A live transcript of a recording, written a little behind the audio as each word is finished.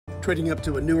Trading up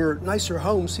to a newer, nicer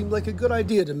home seemed like a good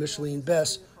idea to Micheline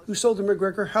Bess, who sold the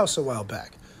McGregor house a while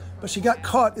back. But she got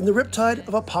caught in the riptide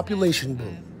of a population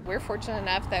boom. We're fortunate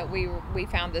enough that we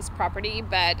found this property,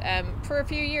 but for a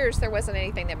few years there wasn't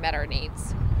anything that met our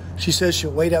needs. She says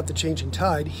she'll wait out the changing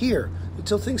tide here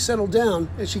until things settle down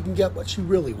and she can get what she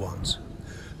really wants.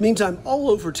 Meantime,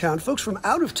 all over town, folks from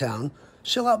out of town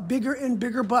shell out bigger and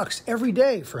bigger bucks every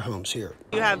day for homes here.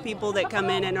 You have people that come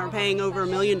in and are paying over $1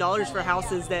 million for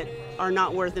houses that are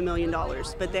not worth $1 million,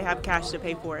 but they have cash to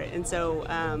pay for it. And so,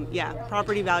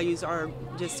 property values are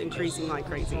just increasing like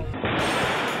crazy.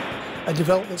 A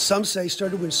development some say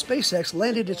started when SpaceX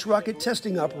landed its rocket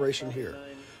testing operation here,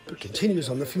 but continues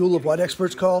on the fuel of what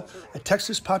experts call a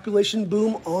Texas population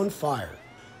boom on fire.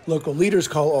 Local leaders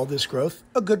call all this growth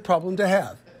a good problem to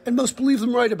have, and most believe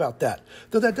them right about that,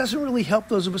 though that doesn't really help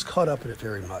those of us caught up in it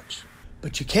very much.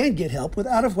 But you can get help with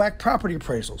out-of-whack property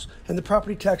appraisals and the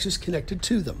property taxes connected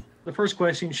to them. The first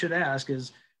question you should ask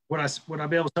is, would I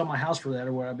be able to sell my house for that,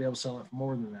 or would I be able to sell it for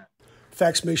more than that?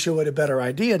 Facts may show it a better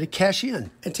idea to cash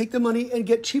in and take the money and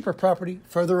get cheaper property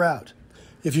further out.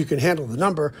 If you can handle the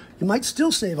number, you might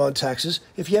still save on taxes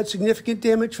if you had significant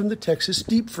damage from the Texas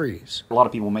deep freeze. A lot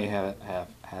of people may have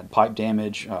had pipe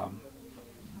damage,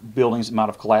 buildings might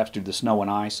have collapsed due to the snow and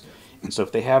ice. And so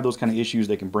if they have those kind of issues,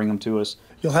 they can bring them to us.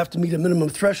 You'll have to meet a minimum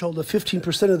threshold of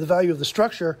 15% of the value of the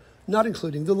structure, not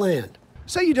including the land.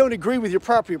 Say you don't agree with your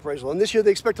property appraisal, and this year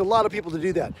they expect a lot of people to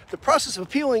do that. The process of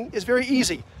appealing is very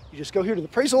easy. You just go here to the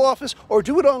appraisal office or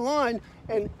do it online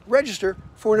and register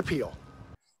for an appeal.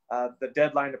 The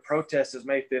deadline to protest is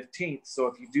May 15th. So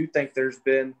if you do think there's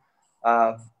been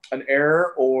an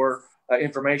error or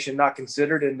information not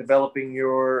considered in developing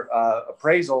your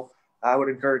appraisal, I would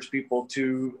encourage people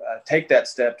to take that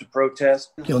step to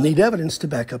protest. You'll need evidence to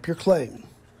back up your claim.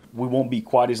 We won't be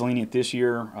quite as lenient this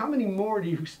year. How many more do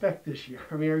you expect this year?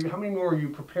 I mean, how many more are you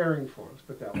preparing for? Let's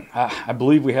put that way. I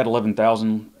believe we had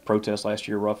 11,000 protests last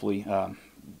year, roughly.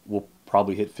 We'll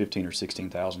probably hit 15 or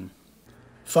 16,000.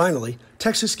 Finally,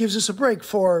 Texas gives us a break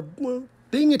for, well,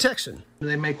 being a Texan.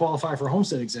 They may qualify for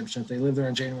homestead exemption if they live there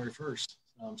on January 1st.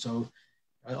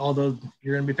 Although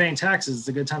you're going to be paying taxes, it's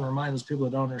a good time to remind those people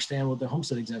that don't understand what the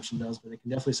homestead exemption does, but they can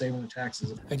definitely save on their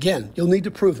taxes. Again, you'll need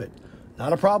to prove it.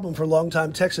 Not a problem for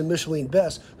longtime Texan Micheline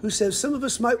Bess, who says some of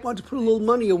us might want to put a little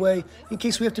money away in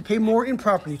case we have to pay more in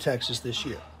property taxes this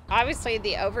year. Obviously,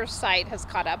 the oversight has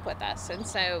caught up with us, and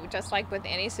so just like with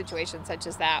any situation such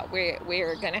as that, we're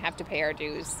going to have to pay our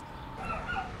dues.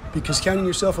 Because counting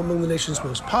yourself among the nation's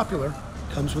most popular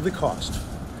comes with a cost.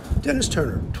 Dennis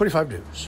Turner, 25 News.